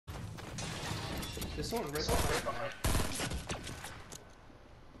There's someone right behind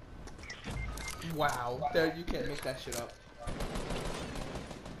me. Wow, there, you can't make that shit up.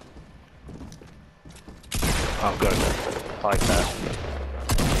 Oh, good. I like that.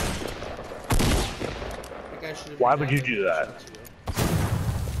 Why would you do that?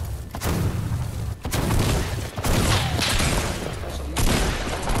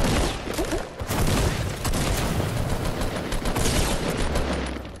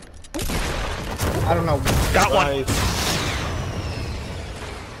 I don't know. Got one!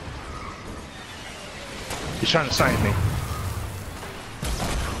 He's trying to sign me.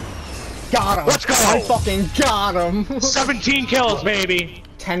 Got him! Let's go! I fucking got him! 17 kills, baby!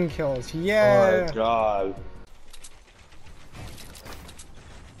 10 kills, yeah! Oh my god.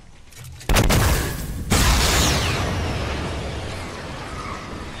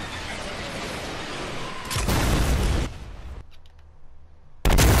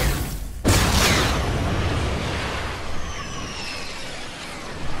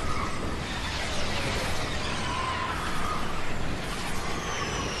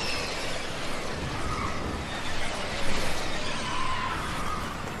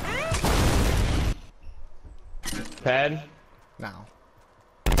 Pen? No.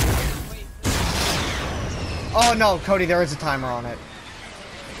 Oh no, Cody, there is a timer on it.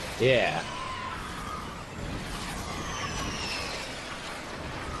 Yeah.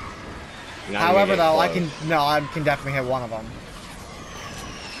 However, though, I can definitely hit one of them.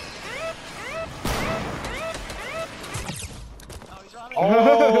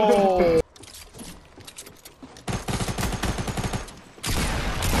 Oh!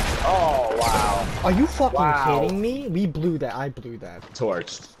 Oh, wow. Are you fucking kidding me? We blew that. I blew that.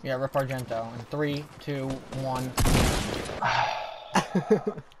 Torched. Yeah, Rip Argento. In 3, 2, 1.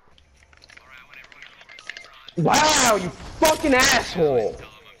 Wow, you fucking asshole!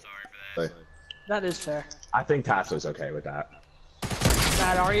 That is fair. I think Tasso's okay with that.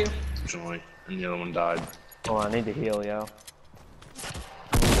 Matt, are you? Joint, and the other one died. Oh, I need to heal, yo.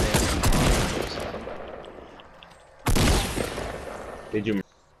 Did you?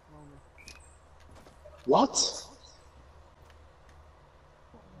 What?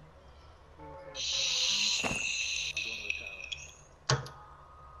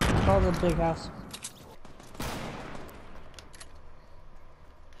 Call the big house.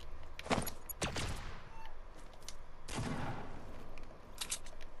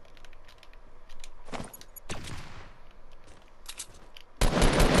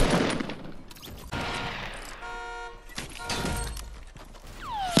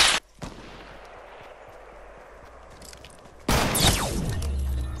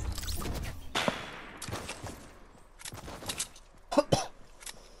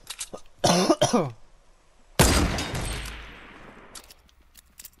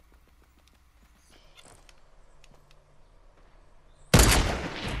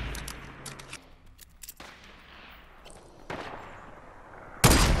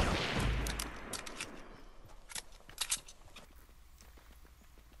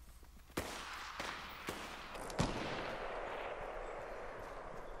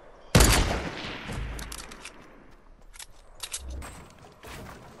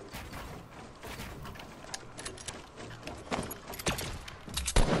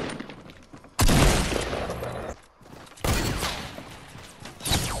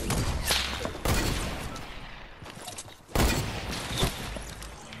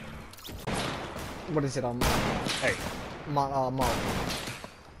 What is it, Hey. Mark.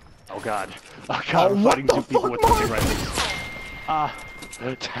 Oh god. Oh god, Oh, I'm what fighting the two people fuck, with something rifles.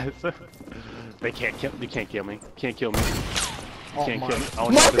 They can't kill me. Can't kill me. Can't kill me. Oh, Can't Mark. kill me. Oh,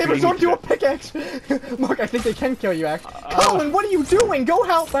 no, Mark, they're they beating resort me to a to pickaxe! Mark, I think they can kill you, actually. Colin, what are you doing? Go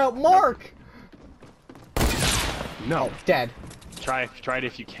help out Mark! death. No. Oh, dead. Try it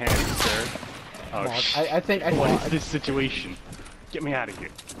if you can, sir. Oh, Mark, I think what is this situation? Get me out of here.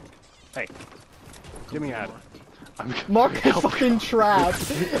 Hey. Get me out of here. Mark is fucking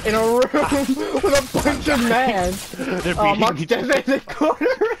trapped in a room with a bunch of men. They're Oh, beating Mark's me dead in the corner.